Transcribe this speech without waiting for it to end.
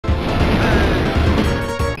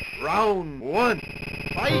Round one.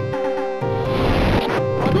 Fight!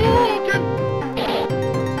 Hadouken!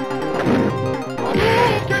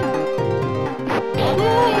 Hadouken!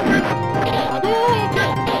 Hadouken! Hadouken!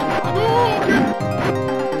 Hadouken!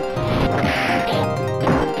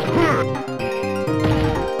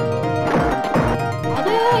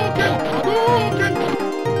 Hadouken! Hadouken!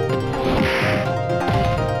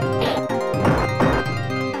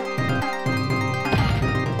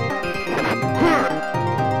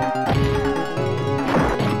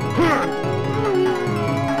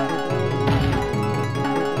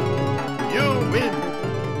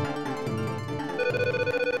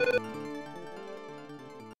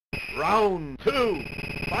 Round two,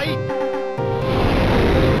 fight!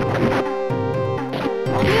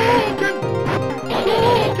 Hadouken!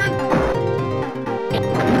 Hadouken!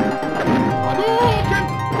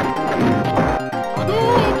 Hadouken!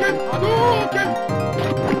 Hadouken! Hadouken!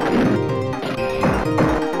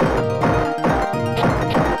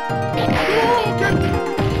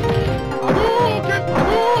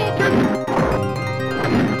 Hadouken!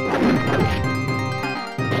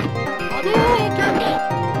 Hadouken!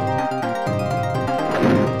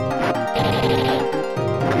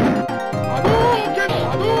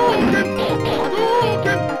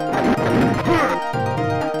 Hadouken!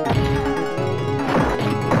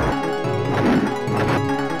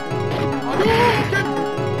 Hadouken!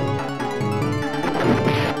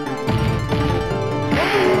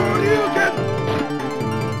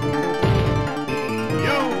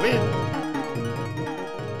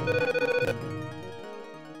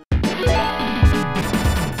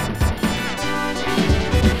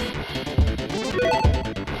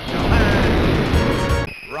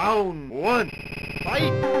 Round one,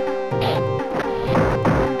 fight!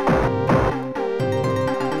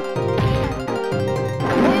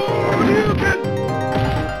 Hadouken!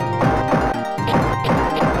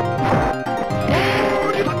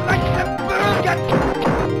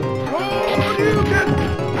 Hadouken!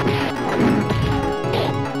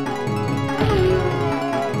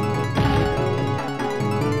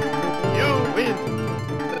 You win!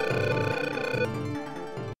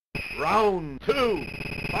 Round two,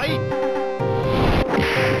 fight!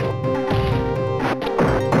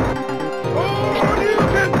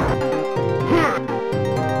 Hadouken!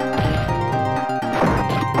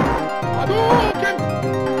 Hadouken!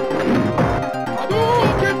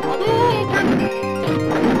 Hadouken! Hadouken!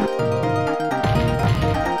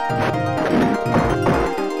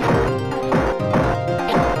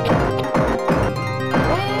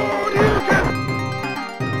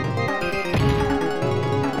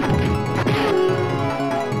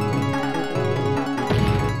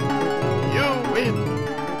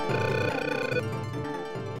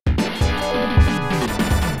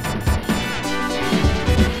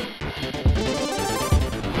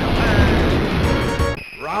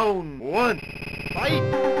 Round one, fight!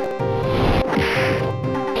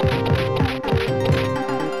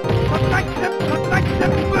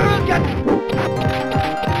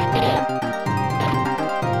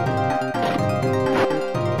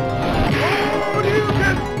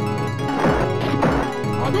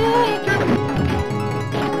 Hadouken!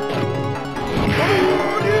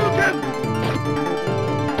 Hadouken!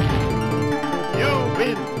 You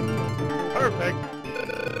win! Perfect!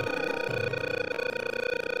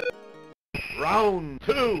 Round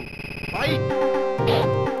two, fight!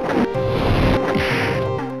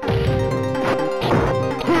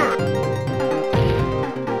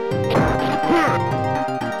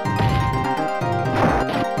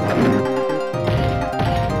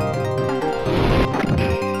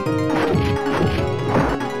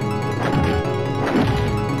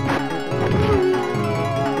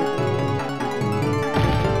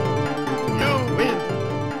 You win!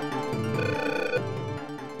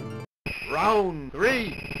 Round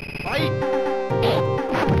three, fight!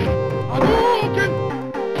 Hadouken!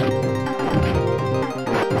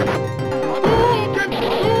 Hadouken!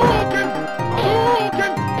 Hadouken! Hadouken!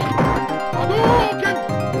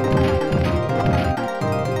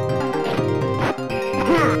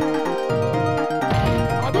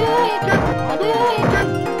 Hadouken!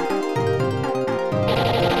 Hadouken! Hadouken!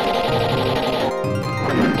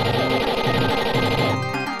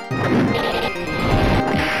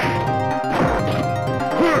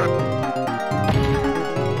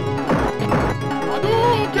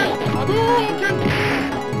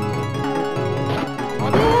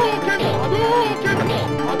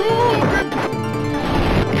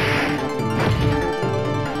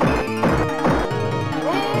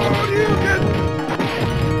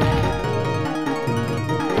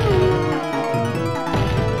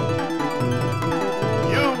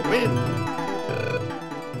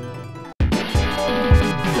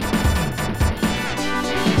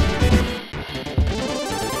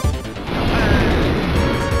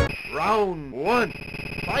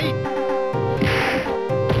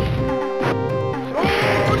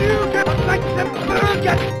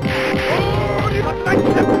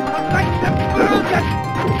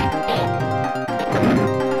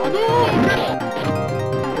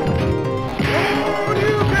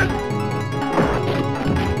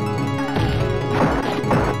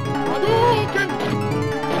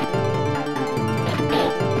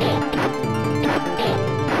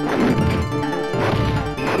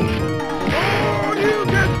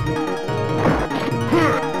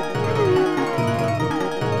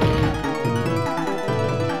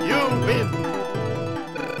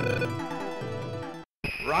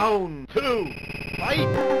 two, fight!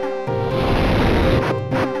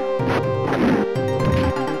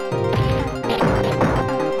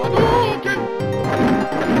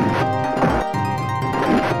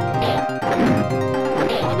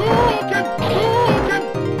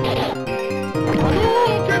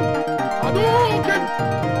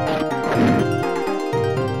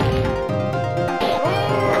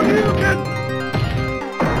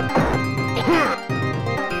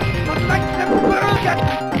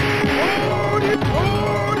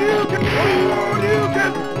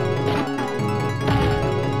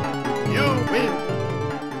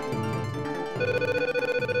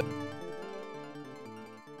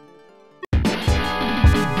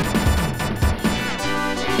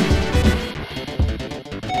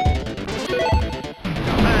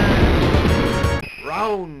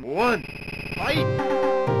 Round one, fight!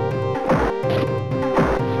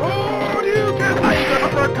 Tiger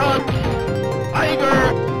uppercut! Tiger!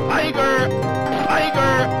 Tiger!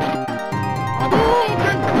 Tiger!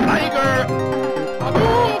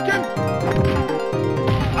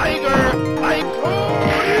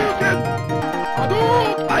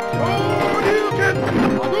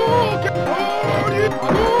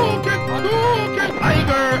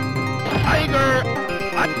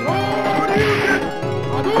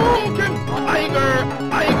 Tiger!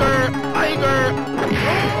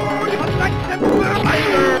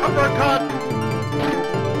 Tiger! Uppercut!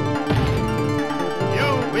 You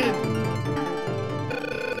win!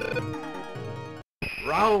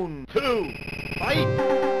 Round two, fight!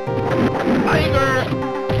 Tiger!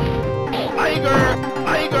 Tiger!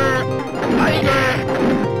 Tiger! Tiger!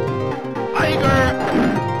 Tiger!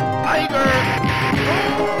 Tiger!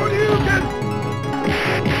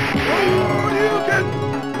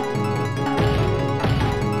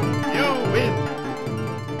 You win!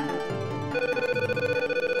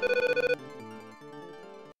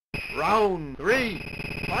 Round three,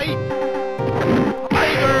 fight!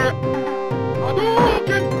 Tiger!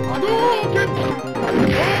 Hadouken! Hadouken!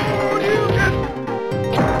 Hadouken!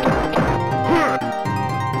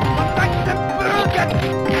 Attack the broken!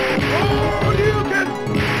 Hadouken!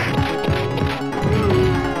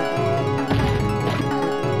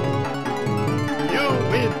 You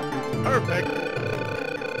win! Perfect!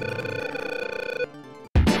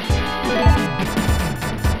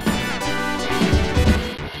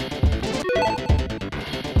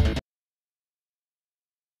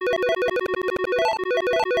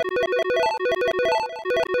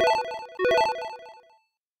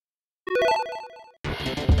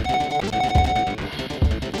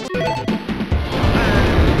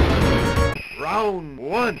 Round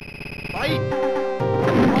one, fight!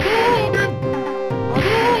 Hadouken!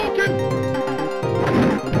 Hadouken!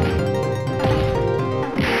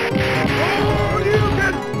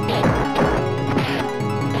 Hadouken!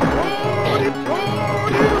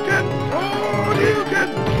 Hadouken! Hadouken!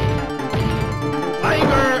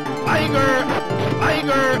 Tiger! Tiger!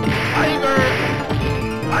 Tiger! Tiger!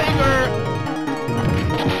 Tiger!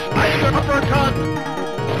 Tiger uppercut!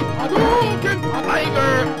 Hadouken!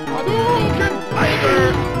 Tiger! Hadouken! Tiger!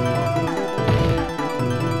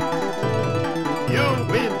 You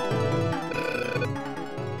win!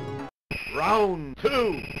 Round two,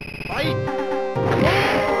 fight!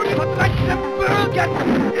 Attack the broken!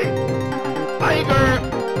 Tiger!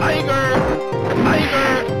 Tiger!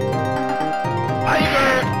 Tiger!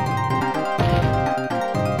 Tiger!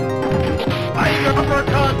 Tiger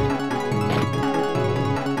uppercut!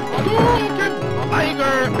 Hadouken!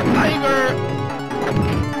 Tiger! Tiger!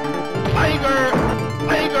 Tiger!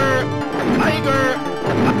 Tiger! Tiger!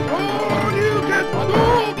 Hadouken!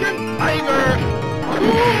 Hadouken! Tiger!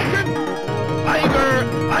 Hadouken! Tiger!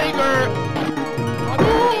 Tiger!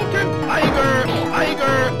 Hadouken! Tiger! Tiger!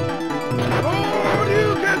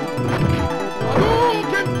 Hadouken!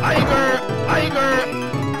 Hadouken! Tiger! Tiger!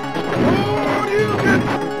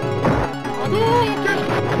 Hadouken! Hadouken!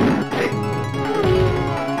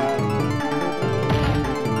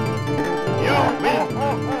 You win!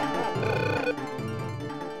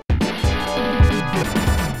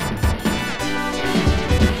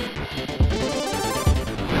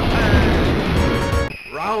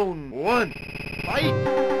 Round one, fight!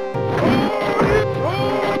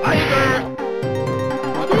 Tiger!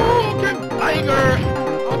 Hadouken! Tiger!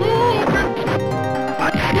 Hadouken!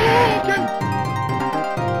 Hadouken!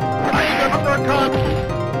 Tiger uppercut!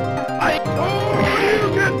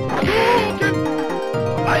 Hadouken! Hadouken!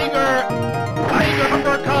 Tiger! Tiger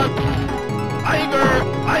uppercut! Tiger!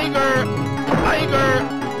 Tiger! Tiger!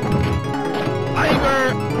 Tiger!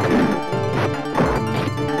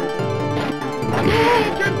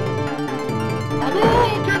 Hadouken!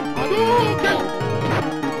 Hadouken! Hadouken!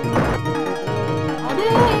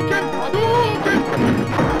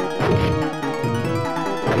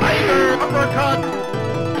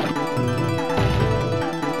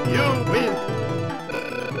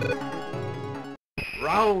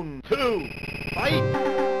 two, fight!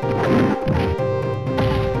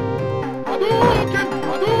 Hadouken!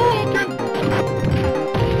 Hadouken!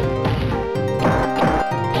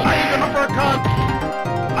 Tiger uppercut!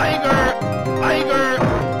 Tiger! Tiger!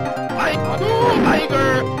 Hadouken! Tiger!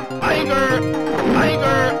 Tiger!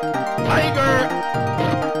 Tiger! Tiger!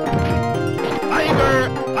 Tiger!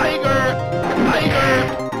 Tiger! Tiger!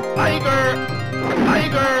 Tiger!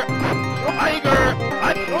 Tiger!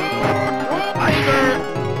 Tiger! Tiger!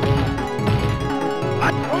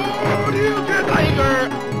 I told you to Tiger!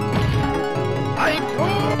 I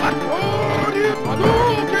told you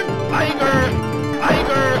Hadouken! Tiger!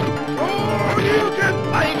 Tiger! Told you to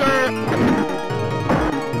Tiger!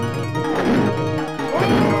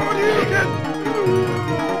 Told you to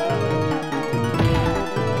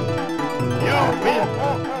you win!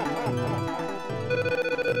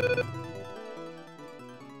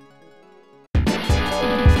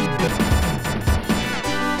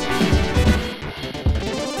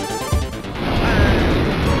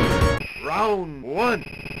 Round one,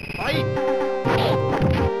 fight!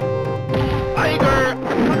 Tiger!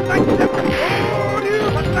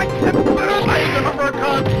 Tiger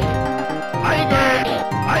uppercut! Tiger!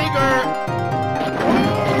 Tiger!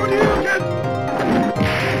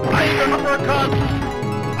 Tiger uppercut!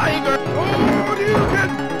 Tiger!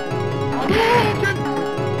 Hadouken!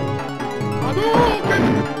 Hadouken!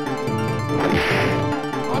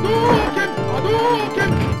 Hadouken!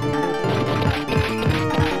 Hadouken!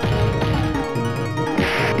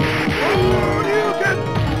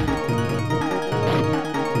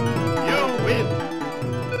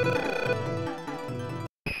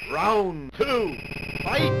 Round two,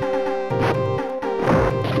 fight!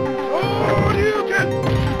 Hadouken!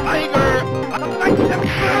 Tiger! Tiger!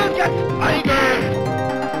 Tiger! Tiger!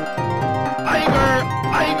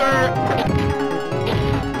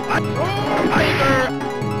 Tiger!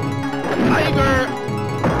 Tiger!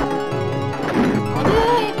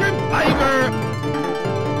 Hadouken! Tiger!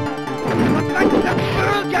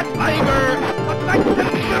 Tiger!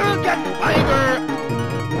 Tiger!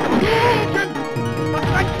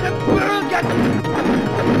 Hadouken!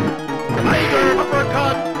 Tiger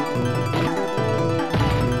uppercut!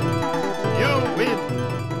 You win!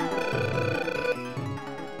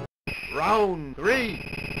 Round three,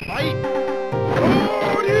 fight!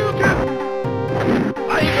 Hadouken!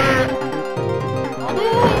 Tiger!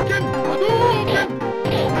 Hadouken! Hadouken!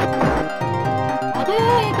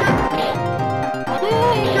 Hadouken!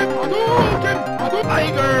 Hadouken! Hadouken!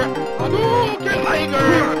 Tiger! Hadouken! Tiger!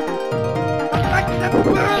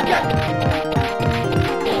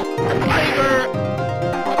 Tiger!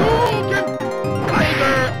 Hadouken!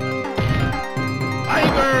 Tiger!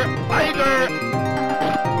 Tiger! Tiger!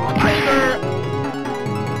 Tiger!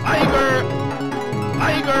 Tiger!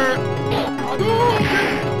 Tiger! Hadouken!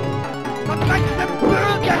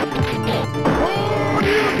 Hadouken!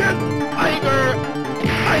 Tiger! Tiger!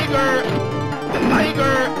 Tiger!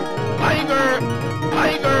 Tiger! Tiger!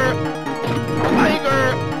 Tiger! Tiger! Tiger!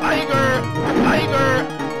 Tiger! Tiger!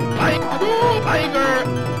 Tiger!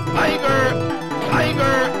 Tiger!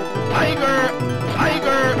 Tiger! Tiger!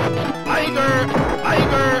 Tiger!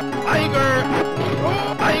 Tiger!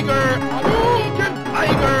 Tiger! Hadouken!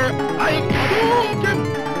 Tiger! Hadouken!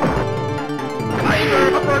 Tiger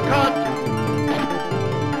uppercut!